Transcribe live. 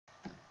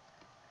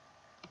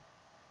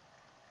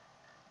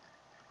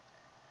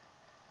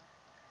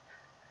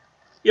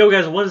Yo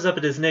guys, what is up?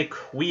 It is Nick.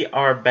 We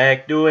are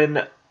back doing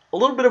a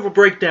little bit of a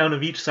breakdown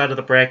of each side of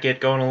the bracket,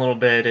 going a little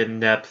bit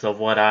in depth of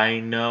what I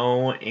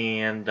know,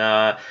 and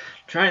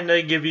trying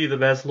to give you the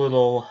best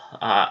little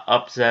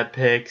upset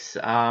picks.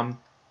 I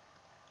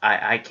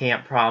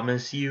can't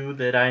promise you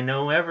that I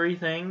know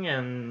everything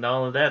and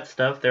all of that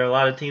stuff. There are a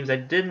lot of teams I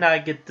did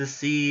not get to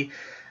see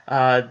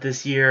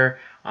this year,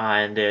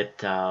 and it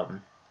did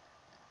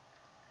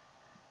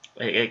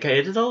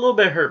a little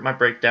bit hurt my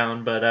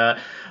breakdown, but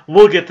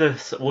we'll get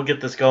this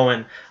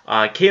going.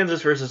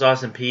 Kansas versus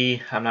Austin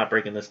Peay. I'm not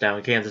breaking this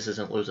down. Kansas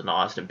isn't losing to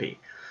Austin Peay.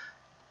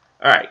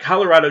 All right,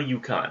 Colorado,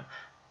 UConn.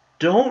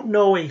 Don't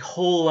know a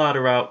whole lot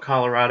about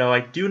Colorado. I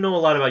do know a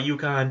lot about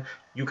UConn.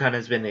 UConn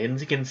has been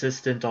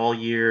inconsistent all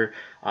year.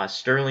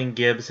 Sterling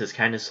Gibbs has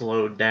kind of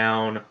slowed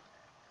down.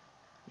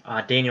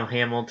 Daniel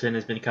Hamilton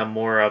has become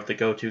more of the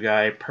go-to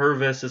guy.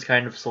 Purvis has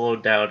kind of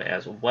slowed down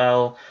as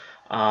well.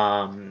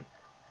 And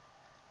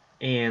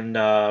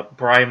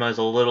Brima is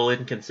a little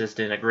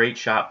inconsistent, a great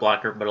shot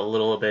blocker, but a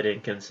little bit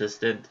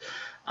inconsistent.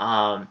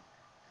 I'm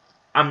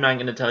not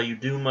going to tell you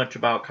too much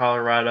about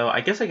Colorado.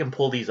 I guess I can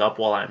pull these up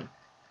while I'm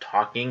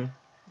talking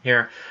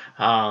here.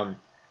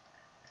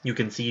 You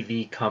can see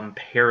the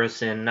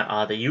comparison. The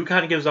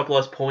UConn gives up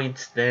less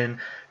points than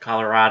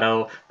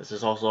Colorado. This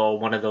is also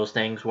one of those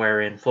things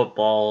where in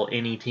football,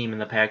 any team in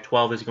the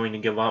Pac-12 is going to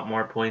give up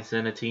more points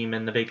than a team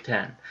in the Big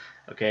Ten.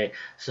 Okay,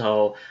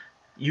 so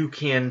you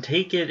can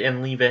take it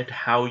and leave it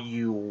how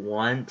you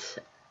want,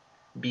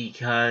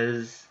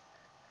 because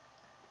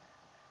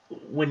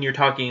when you're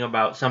talking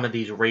about some of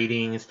these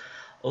ratings,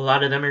 a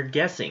lot of them are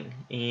guessing,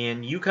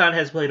 and UConn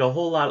has played a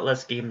whole lot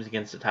less games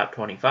against the top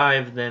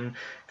 25 than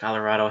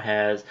Colorado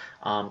has.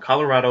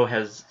 Colorado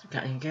has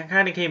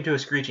kind of came to a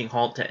screeching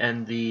halt to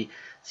end the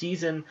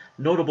season.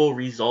 Notable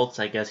results,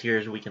 I guess, here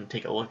as we can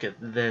take a look at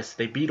this.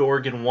 They beat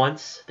Oregon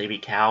once. They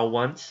beat Cal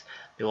once.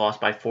 They lost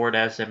by 4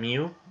 to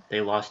SMU. They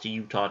lost to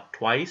Utah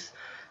twice.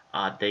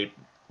 They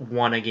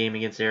won a game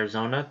against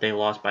Arizona. They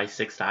lost by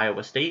 6 to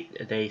Iowa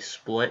State. They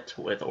split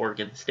with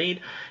Oregon State.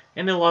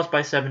 And they lost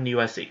by 7 to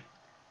USC.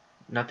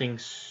 Nothing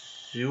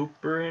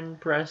super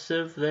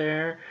impressive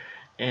there.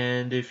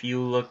 And if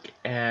you look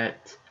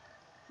at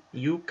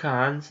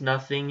UConn's,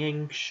 nothing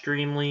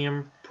extremely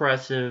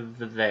impressive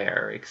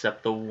there,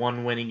 except the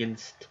one win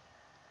against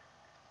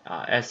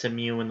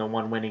SMU and the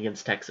one win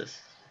against Texas.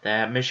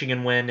 That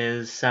Michigan win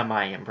is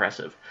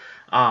semi-impressive.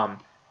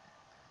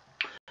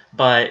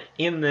 But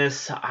in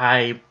this,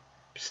 I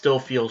still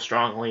feel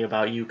strongly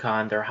about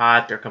UConn. They're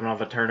hot. They're coming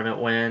off a tournament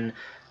win.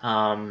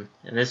 And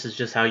this is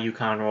just how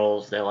UConn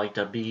rolls. They like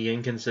to be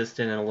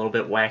inconsistent and a little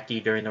bit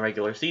wacky during the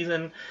regular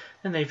season,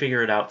 and they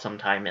figure it out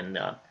sometime in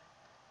the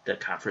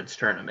conference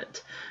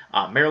tournament.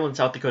 Maryland,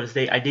 South Dakota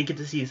State. I did get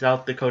to see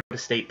South Dakota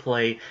State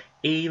play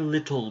a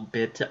little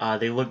bit.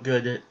 They look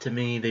good to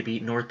me. They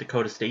beat North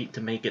Dakota State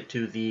to make it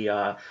to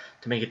the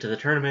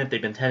tournament. They've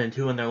been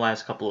 10-2 in their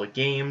last couple of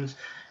games.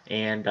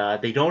 And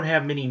they don't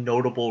have many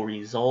notable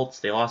results.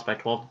 They lost by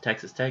 12 to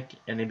Texas Tech,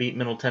 and they beat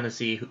Middle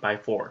Tennessee by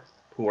 4,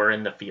 who are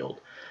in the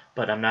field.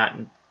 But I'm not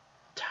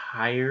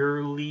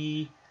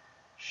entirely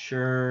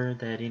sure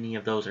that any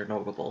of those are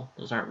notable.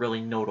 Those aren't really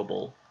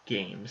notable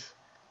games.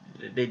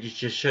 They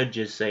should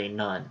just say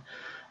none.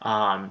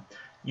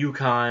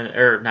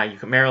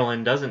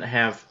 Maryland doesn't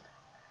have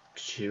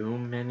too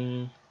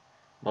many.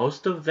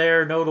 Most of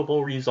their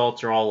notable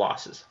results are all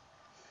losses.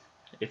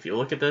 If you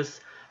look at this,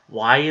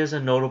 why is a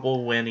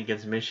notable win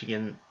against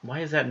Michigan?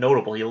 Why is that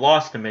notable? You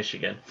lost to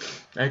Michigan.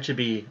 That should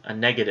be a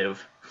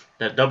negative.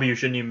 That W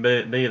shouldn't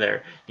even be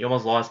there. You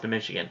almost lost to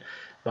Michigan.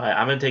 But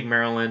I'm going to take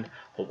Maryland.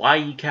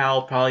 Hawaii,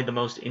 Cal, probably the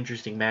most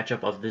interesting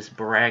matchup of this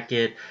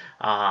bracket.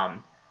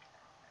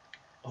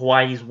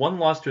 Hawaii's one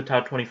loss to a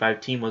top 25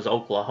 team was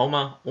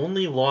Oklahoma.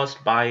 Only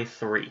lost by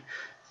 3.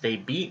 They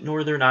beat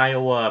Northern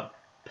Iowa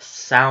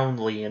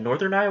soundly, and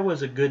Northern Iowa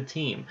is a good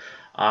team.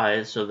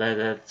 So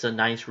that's a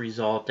nice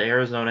result.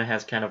 Arizona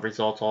has kind of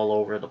results all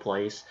over the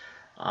place.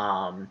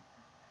 The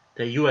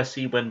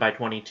USC win by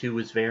 22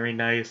 is very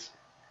nice.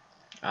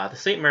 The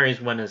St.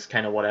 Mary's win is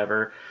kind of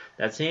whatever.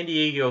 That San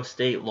Diego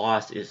State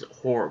loss is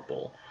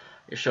horrible.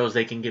 It shows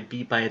they can get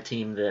beat by a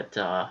team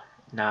that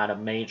not a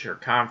major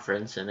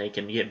conference, and they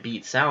can get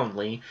beat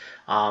soundly.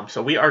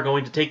 So we are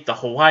going to take the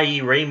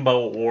Hawaii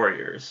Rainbow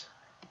Warriors.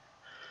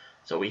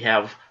 So we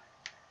have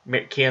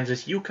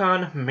Kansas,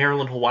 UConn,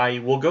 Maryland, Hawaii.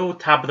 We'll go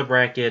top of the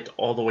bracket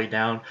all the way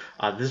down.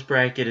 This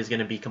bracket is going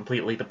to be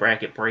completely the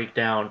bracket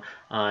breakdown,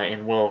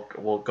 and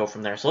we'll go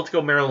from there. So let's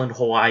go Maryland,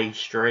 Hawaii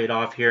straight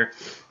off here.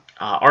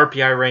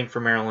 RPI rank for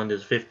Maryland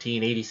is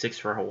 15, 86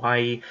 for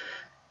Hawaii.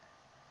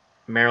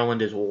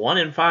 Maryland is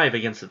 1-5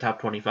 against the top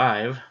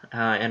 25,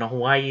 and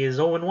Hawaii is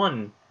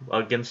 0-1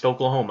 against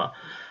Oklahoma.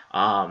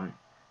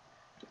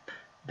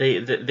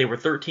 They were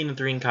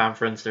 13-3 in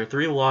conference. Their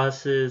 3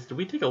 losses. Did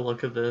we take a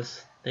look at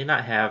this? They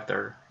didn't have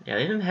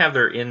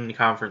their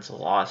in-conference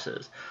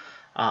losses.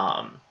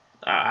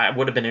 I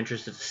would have been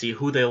interested to see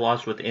who they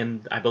lost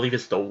within. I believe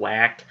it's the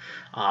WAC.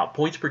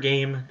 Points per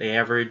game, they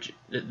average.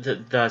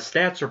 The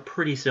stats are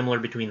pretty similar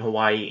between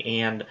Hawaii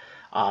and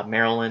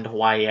Maryland,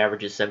 Hawaii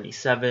averages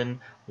 77,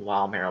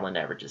 while Maryland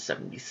averages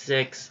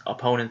 76.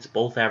 Opponents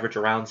both average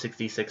around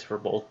 66 for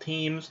both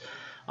teams.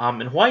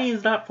 And Hawaii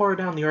is not far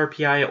down the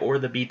RPI or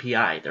the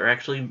BPI. They're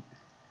actually,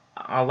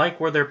 I like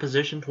where they're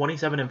positioned,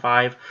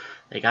 27-5.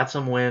 They got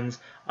some wins.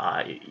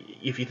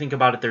 If you think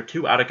about it, their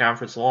 2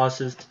 out-of-conference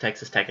losses to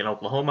Texas Tech and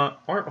Oklahoma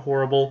aren't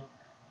horrible.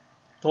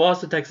 The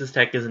loss to Texas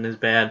Tech isn't as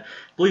bad. I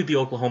believe the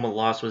Oklahoma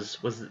loss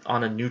was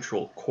on a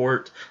neutral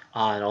court,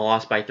 and a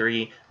loss by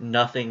 3.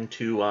 Nothing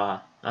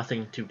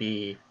to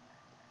be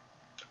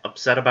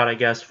upset about, I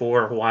guess,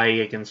 for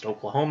Hawaii against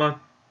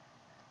Oklahoma.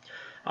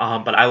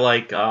 But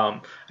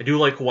I do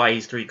like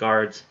Hawaii's 3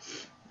 guards.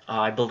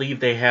 I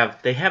believe they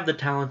have the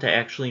talent to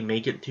actually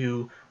make it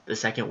to the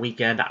second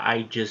weekend.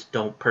 I just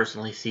don't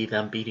personally see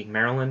them beating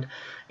Maryland.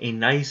 A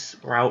nice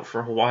route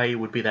for Hawaii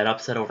would be that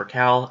upset over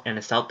Cal and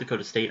a South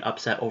Dakota State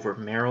upset over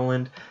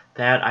Maryland.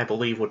 That, I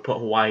believe, would put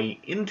Hawaii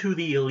into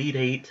the Elite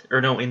Eight,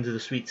 into the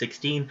Sweet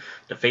 16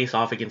 to face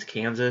off against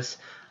Kansas.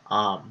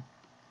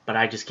 But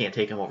I just can't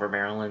take them over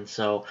Maryland.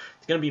 So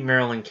it's going to be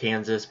Maryland,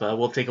 Kansas, but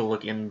we'll take a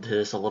look into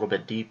this a little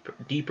bit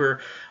deeper.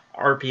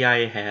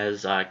 RPI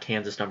has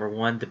Kansas number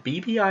 1. The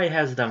BPI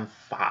has them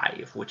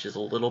 5, which is a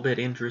little bit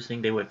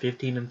interesting. They went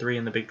 15-3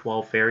 in the Big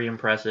 12. Very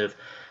impressive.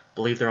 I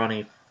believe they're on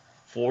a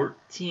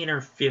 14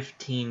 or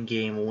 15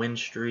 game win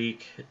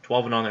streak.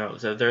 12 and on their own.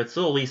 So they're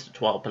still at least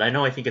 12, but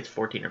I think it's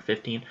 14 or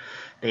 15.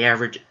 They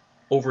average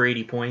over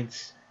 80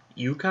 points.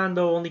 UConn,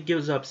 though, only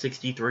gives up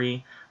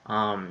 63.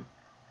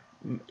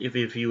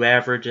 If you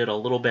average it a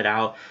little bit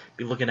out,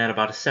 be looking at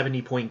about a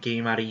 70-point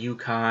game out of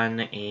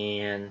UConn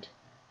and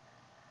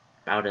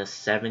about a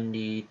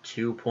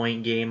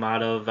 72-point game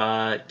out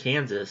of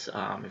Kansas,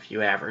 if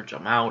you average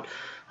them out.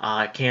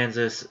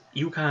 Kansas,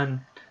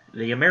 UConn,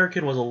 the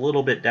American was a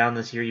little bit down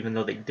this year, even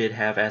though they did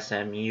have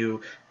SMU.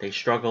 They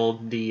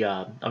struggled. The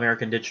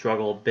American did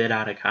struggle a bit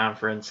out of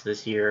conference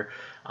this year,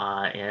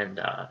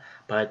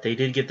 but they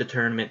did get the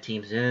tournament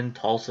teams in.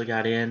 Tulsa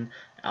got in.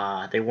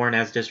 They weren't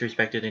as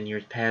disrespected in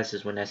years past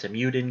as when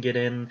SMU didn't get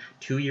in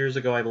 2 years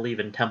ago, I believe,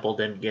 and Temple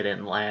didn't get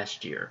in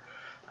last year.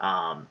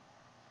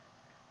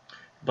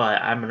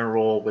 But I'm going to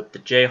roll with the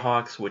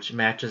Jayhawks, which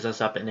matches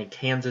us up in a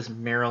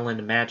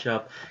Kansas-Maryland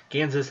matchup.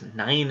 Kansas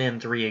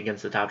 9-3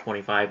 against the top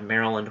 25.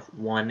 Maryland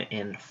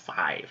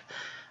 1-5.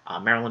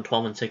 Maryland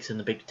 12-6 in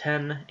the Big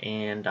 10,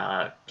 and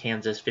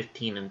Kansas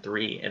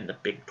 15-3 in the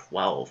Big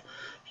 12.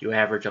 If you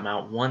average them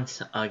out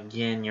once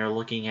again, you're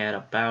looking at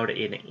about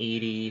an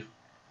 80.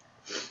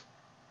 Is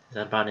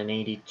that about an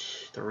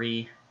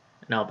 83?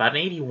 No, about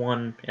an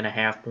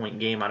 81.5 point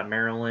game out of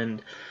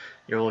Maryland.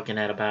 You're looking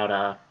at about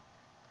a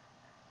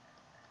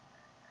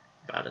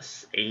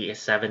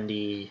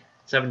 70,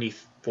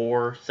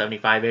 74,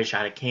 75-ish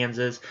out of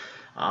Kansas.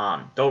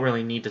 Don't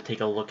really need to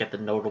take a look at the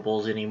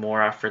notables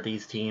anymore for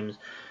these teams.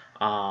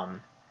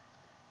 Number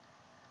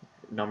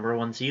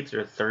 1 seeds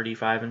are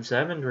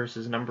 35-7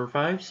 versus number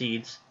 5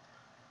 seeds,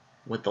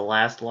 with the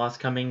last loss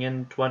coming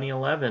in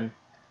 2011.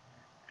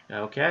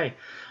 Okay.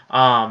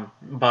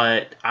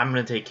 But I'm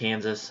going to take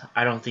Kansas.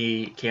 I don't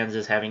see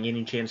Kansas having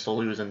any chance to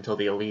lose until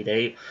the Elite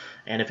Eight.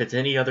 And if it's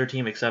any other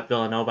team except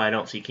Villanova, I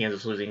don't see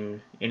Kansas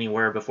losing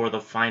anywhere before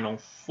the Final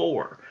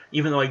Four.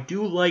 Even though I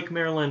do like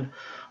Maryland,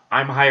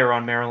 I'm higher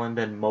on Maryland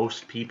than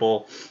most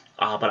people.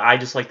 But I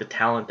just like the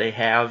talent they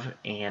have,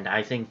 and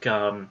I think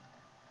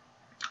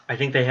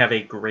they have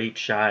a great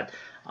shot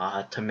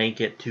to make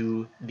it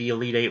to the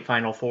Elite Eight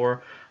Final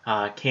Four.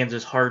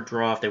 Kansas hard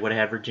draw. If they would have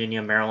had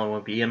Virginia, Maryland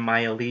would be in my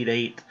Elite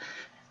Eight.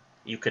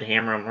 You could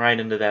hammer them right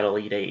into that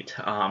Elite Eight.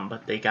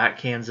 But they got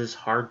Kansas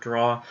hard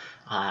draw.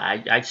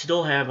 I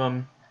still have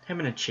them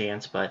having a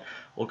chance, but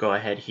we'll go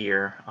ahead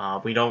here.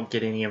 We don't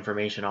get any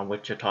information on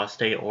Wichita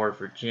State or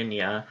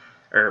Virginia,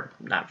 or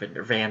not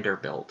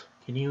Vanderbilt.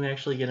 Can you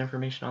actually get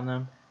information on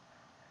them?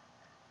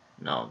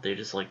 No, they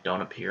just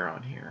don't appear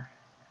on here.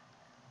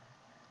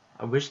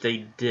 I wish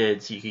they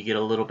did, so you could get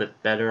a little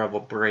bit better of a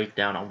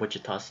breakdown on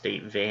Wichita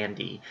State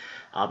Vandy.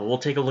 But we'll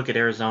take a look at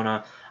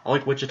Arizona. I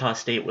like Wichita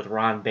State with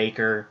Ron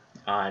Baker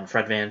and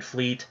Fred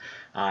VanVleet.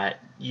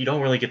 You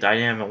don't really get to, I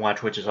haven't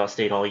watched Wichita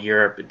State all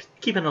year, but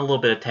keeping a little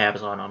bit of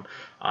tabs on them.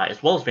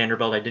 As well as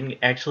Vanderbilt. I didn't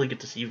actually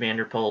get to see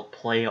Vanderbilt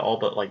play all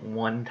but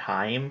one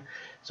time,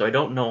 so I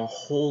don't know a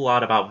whole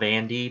lot about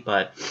Vandy,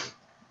 but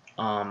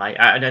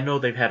I know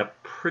they've had a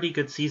pretty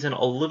good season,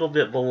 a little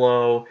bit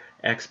below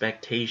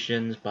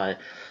expectations, but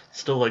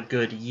still a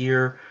good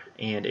year.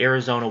 And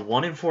Arizona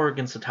 1-4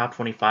 against the top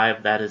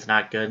 25. That is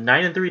not good.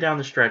 9-3 down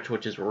the stretch,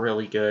 which is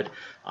really good.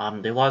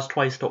 They lost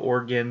twice to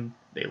Oregon.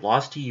 They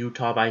lost to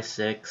Utah by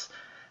 6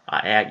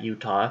 at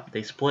Utah.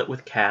 They split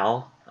with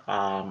Cal.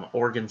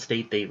 Oregon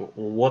State, they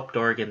whooped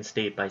Oregon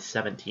State by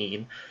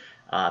 17.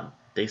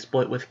 They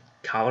split with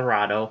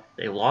Colorado.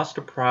 They lost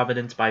to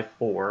Providence by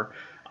 4.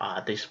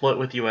 They split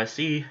with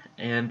USC,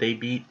 and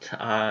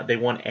they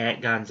won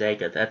at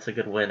Gonzaga. That's a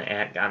good win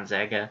at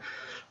Gonzaga.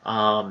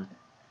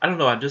 I don't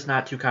know, I'm just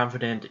not too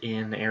confident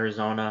in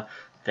Arizona.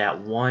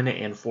 That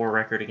 1-4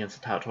 record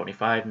against the top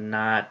 25,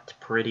 not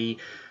pretty.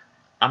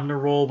 I'm gonna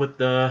roll with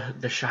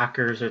the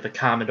Shockers or the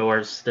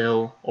Commodores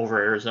still over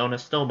Arizona.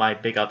 Still my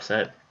big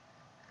upset.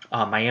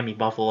 Miami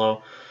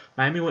Buffalo.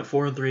 Miami went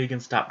 4-3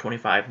 against top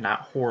 25.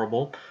 Not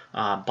horrible.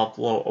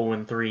 Buffalo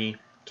 0-3.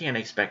 Can't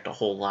expect a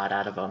whole lot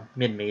out of a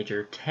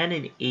mid-major.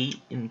 10-8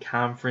 in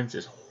conference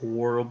is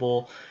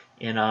horrible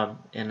in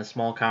a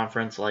small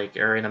conference like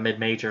or in a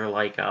mid-major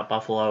like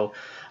Buffalo.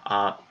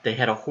 They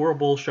had a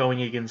horrible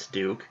showing against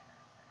Duke.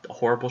 A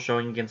horrible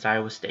showing against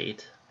Iowa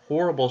State.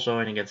 Horrible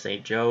showing against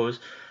St. Joe's.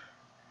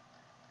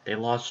 They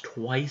lost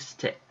twice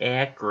to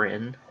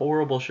Akron.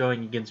 Horrible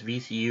showing against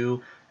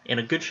VCU. And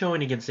a good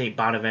showing against St.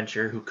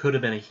 Bonaventure, who could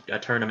have been a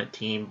tournament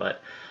team,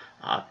 but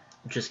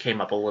just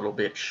came up a little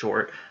bit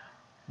short.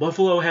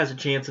 Buffalo has a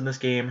chance in this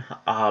game,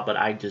 but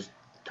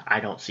I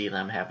don't see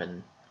them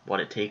having what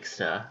it takes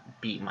to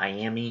beat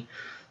Miami.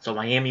 So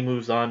Miami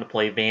moves on to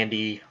play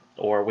Vandy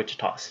or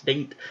Wichita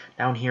State.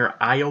 Down here,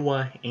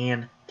 Iowa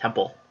and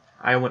Temple.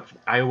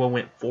 Iowa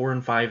went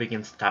 4-5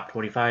 against the top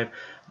 25,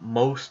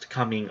 most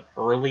coming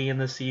early in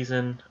the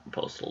season,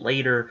 opposed to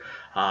later.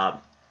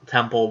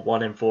 Temple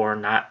 1-4,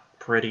 not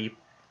pretty,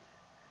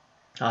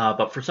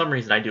 but for some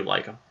reason I do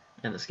like them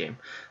in this game.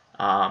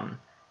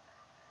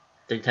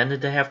 They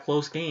tended to have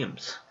close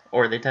games,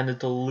 or they tended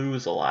to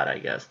lose a lot, I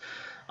guess,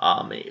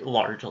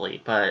 largely.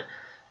 But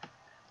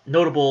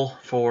notable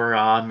for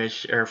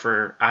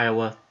for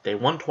Iowa, they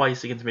won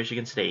twice against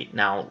Michigan State.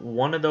 Now,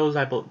 one of those,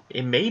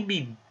 it may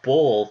be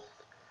both,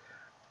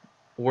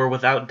 were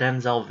without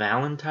Denzel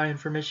Valentine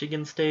for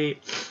Michigan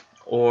State,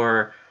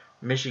 or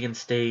Michigan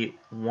State,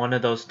 one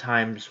of those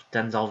times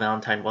Denzel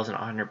Valentine wasn't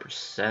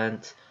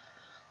 100%.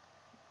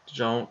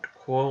 Don't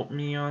quote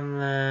me on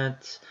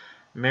that.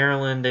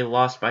 Maryland, they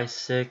lost by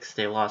 6.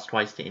 They lost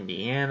twice to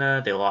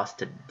Indiana. They lost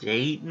to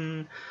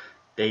Dayton.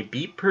 They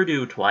beat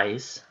Purdue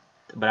twice,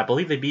 but I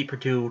believe they beat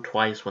Purdue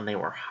twice when they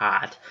were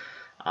hot.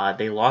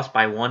 They lost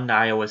by 1 to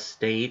Iowa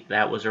State.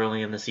 That was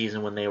early in the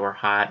season when they were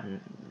hot.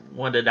 And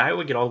did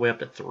Iowa get all the way up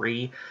to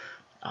 3?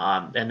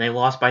 And they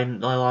lost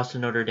to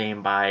Notre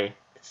Dame by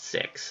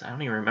 6. I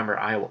don't even remember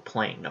Iowa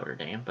playing Notre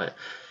Dame, but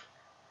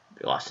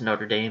they lost to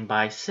Notre Dame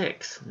by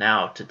 6.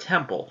 Now to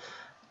Temple.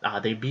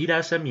 They beat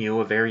SMU,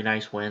 a very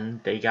nice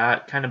win. They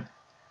got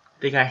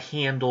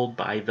handled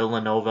by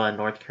Villanova in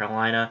North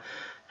Carolina.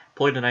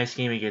 Played a nice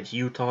game against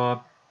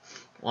Utah.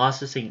 Lost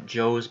to St.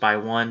 Joe's by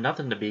 1.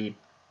 Nothing to be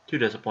too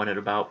disappointed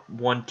about.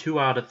 Won 2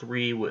 out of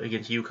 3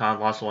 against UConn.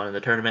 Lost 1 in the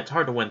tournament. It's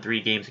hard to win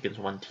 3 games against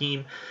one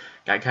team.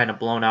 Got kind of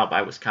blown out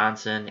by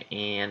Wisconsin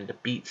and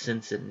beat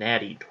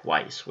Cincinnati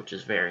twice, which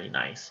is very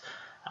nice.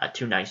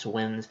 2 nice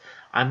wins.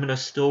 I'm going to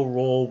still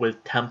roll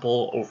with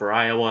Temple over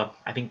Iowa.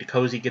 I think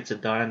DeCozy gets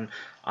it done.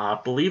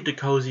 Believe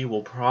DeCozy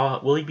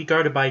will he be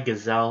guarded by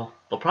Gazelle?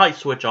 They'll probably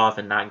switch off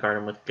and not guard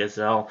him with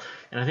Gazelle.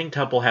 And I think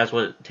Temple has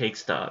what it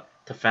takes to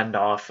fend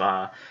off,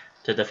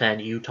 to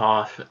defend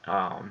Utah.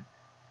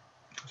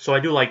 So I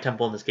do like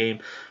Temple in this game.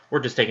 We're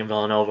just taking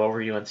Villanova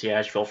over UNC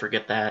Asheville.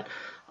 Forget that.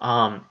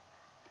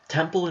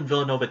 Temple and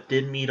Villanova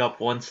did meet up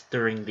once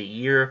during the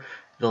year.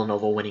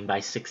 Villanova winning by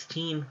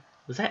 16.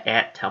 Was that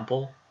at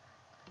Temple?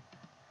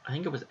 I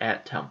think it was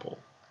at Temple.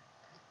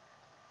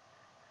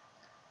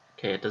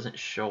 Okay, it doesn't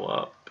show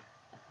up.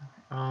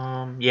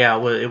 Yeah,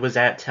 it was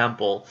at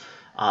Temple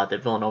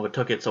that Villanova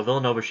took it. So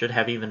Villanova should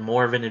have even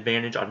more of an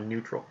advantage on a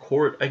neutral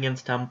court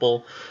against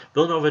Temple.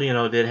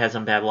 Villanova, did have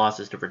some bad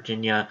losses to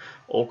Virginia,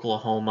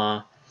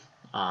 Oklahoma,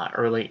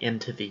 early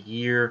into the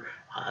year.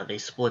 They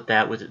split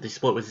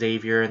with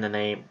Xavier, and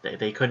then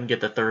they couldn't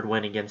get the third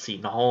win against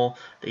Seton Hall.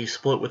 They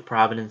split with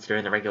Providence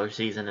during the regular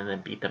season and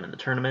then beat them in the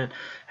tournament.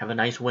 Have a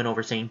nice win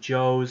over St.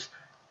 Joe's,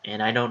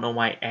 and I don't know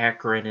why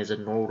Akron is a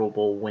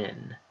notable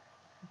win.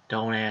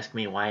 Don't ask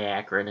me why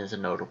Akron is a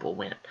notable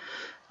win.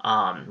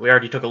 We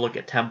already took a look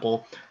at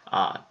Temple.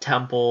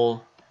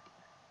 Temple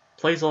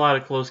plays a lot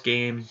of close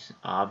games.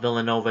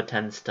 Villanova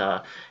has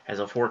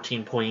a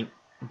 14-point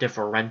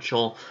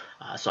differential.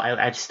 So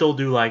I still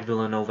do like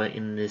Villanova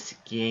in this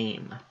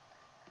game.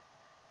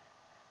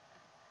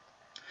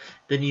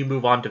 Then you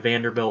move on to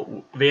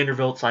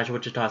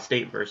Vanderbilt/Wichita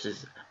State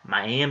versus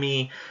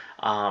Miami.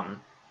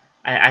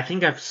 I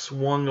think I've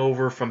swung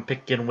over from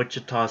picking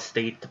Wichita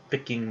State to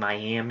picking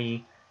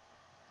Miami.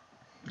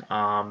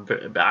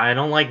 But I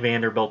don't like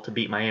Vanderbilt to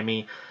beat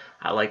Miami.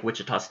 I like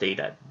Wichita State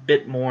a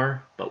bit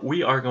more, but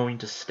we are going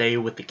to stay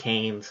with the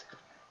Canes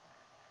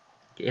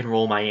and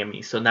roll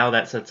Miami. So now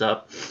that sets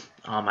up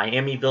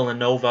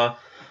Miami-Villanova.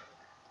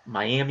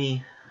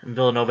 Miami and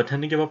Villanova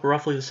tend to give up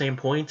roughly the same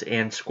points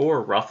and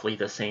score roughly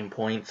the same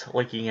points,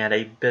 looking at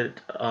a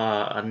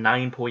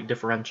 9-point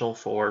differential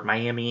for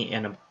Miami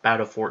and about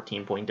a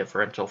 14-point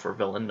differential for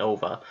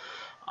Villanova.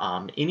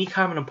 Any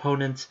common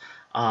opponents,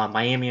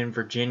 Miami and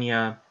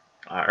Virginia,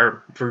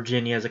 or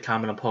Virginia is a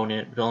common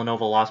opponent.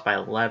 Villanova lost by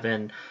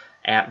 11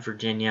 at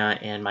Virginia,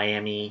 and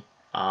Miami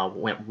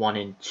went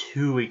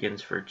 1-2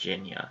 against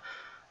Virginia.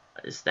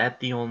 Is that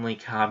the only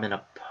common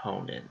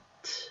opponent?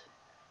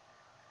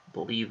 I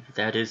believe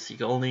that is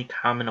the only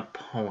common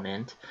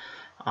opponent.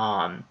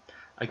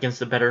 Against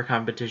the better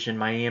competition,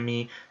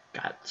 Miami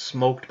got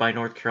smoked by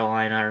North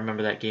Carolina. I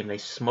remember that game. They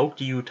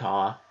smoked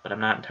Utah, but I'm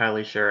not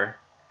entirely sure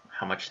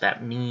how much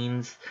that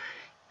means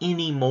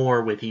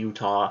anymore with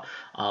Utah.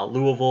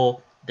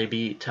 Louisville, they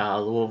beat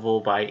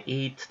Louisville by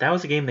 8. That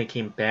was a game they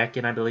came back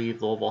in, I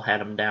believe. Louisville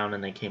had them down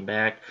and they came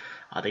back.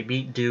 They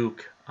beat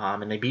Duke,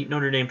 and they beat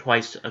Notre Dame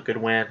twice, a good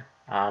win.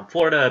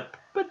 Florida,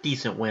 a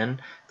decent win.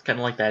 It's kind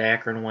of like that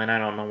Akron win. I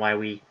don't know why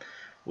we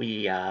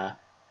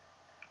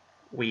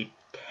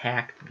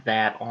tacked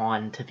that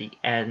on to the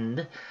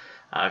end,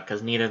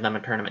 because neither of them are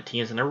tournament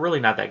teams, and they're really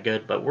not that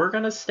good. But we're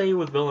going to stay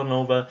with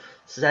Villanova,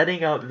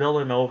 setting up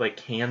Villanova,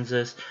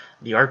 Kansas,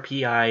 the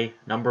RPI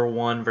number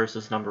 1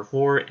 versus number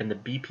 4, and the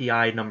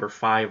BPI number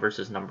 5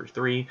 versus number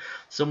 3.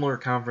 Similar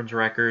conference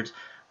records.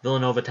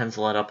 Villanova tends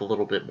to let up a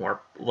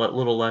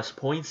little less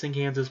points than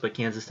Kansas, but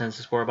Kansas tends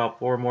to score about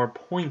 4 more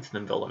points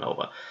than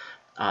Villanova.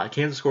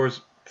 Kansas scores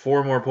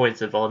 4 more points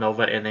than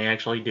Villanova, and they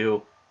actually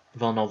do.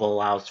 Villanova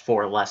allows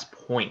 4 less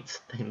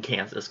points than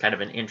Kansas. Kind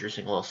of an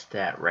interesting little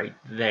stat right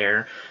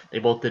there. They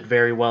both did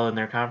very well in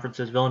their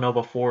conferences.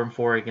 Villanova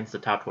 4-4 against the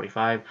top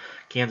 25.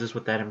 Kansas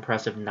with that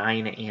impressive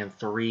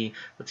 9-3.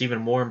 What's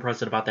even more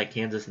impressive about that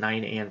Kansas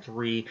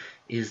 9-3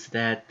 is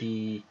that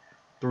the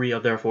 3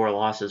 of their 4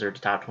 losses are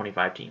to top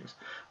 25 teams.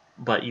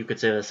 But you could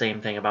say the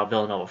same thing about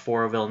Villanova.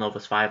 4 of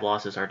Villanova's 5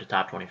 losses are to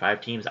top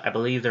 25 teams. I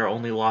believe their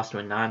only loss to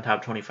a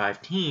non-top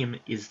 25 team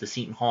is the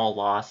Seton Hall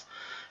loss.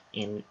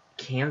 In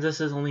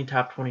Kansas's only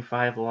top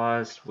 25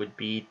 loss would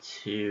be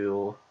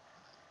to...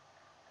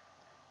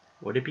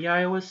 Would it be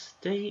Iowa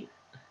State?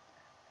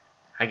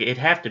 It'd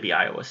have to be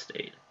Iowa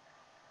State.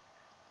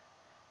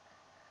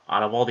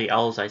 Out of all the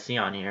L's I see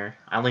on here,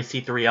 I only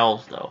see 3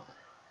 L's though.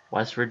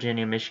 West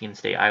Virginia, Michigan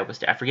State, Iowa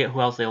State. I forget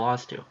who else they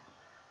lost to.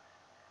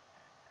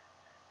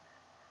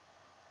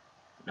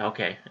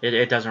 Okay,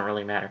 it doesn't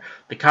really matter.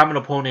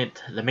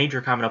 The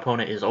major common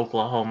opponent is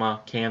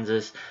Oklahoma.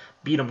 Kansas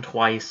beat them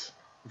twice.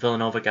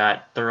 Villanova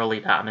got thoroughly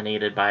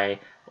dominated by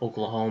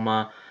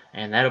Oklahoma,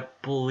 and I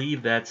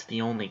believe that's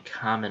the only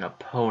common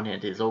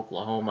opponent is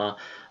Oklahoma.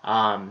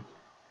 I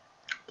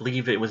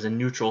believe it was a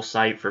neutral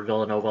site for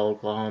Villanova,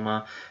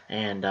 Oklahoma,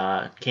 and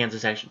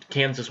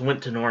Kansas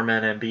went to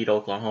Norman and beat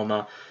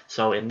Oklahoma.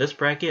 So in this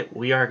bracket,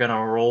 we are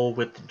gonna roll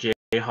with the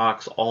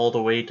Jayhawks all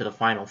the way to the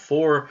Final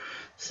Four,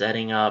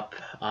 setting up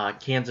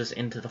Kansas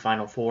into the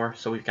Final Four.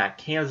 So we've got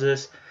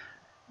Kansas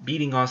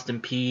beating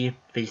Austin Peay,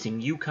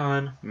 facing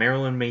UConn,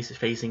 Maryland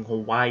facing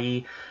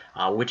Hawaii,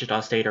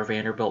 Wichita State or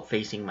Vanderbilt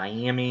facing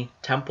Miami,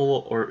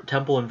 Temple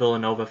and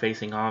Villanova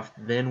facing off.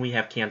 Then we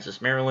have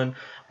Kansas, Maryland,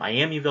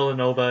 Miami,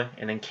 Villanova,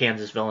 and then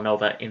Kansas,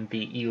 Villanova in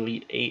the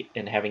Elite Eight,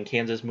 and having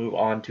Kansas move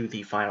on to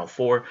the Final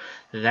Four.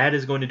 That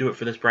is going to do it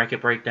for this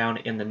bracket breakdown.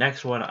 In the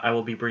next one, I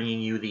will be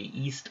bringing you the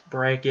East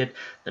bracket,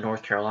 the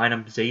North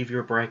Carolina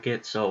Xavier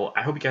bracket. So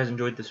I hope you guys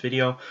enjoyed this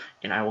video,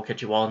 and I will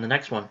catch you all in the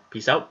next one.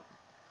 Peace out.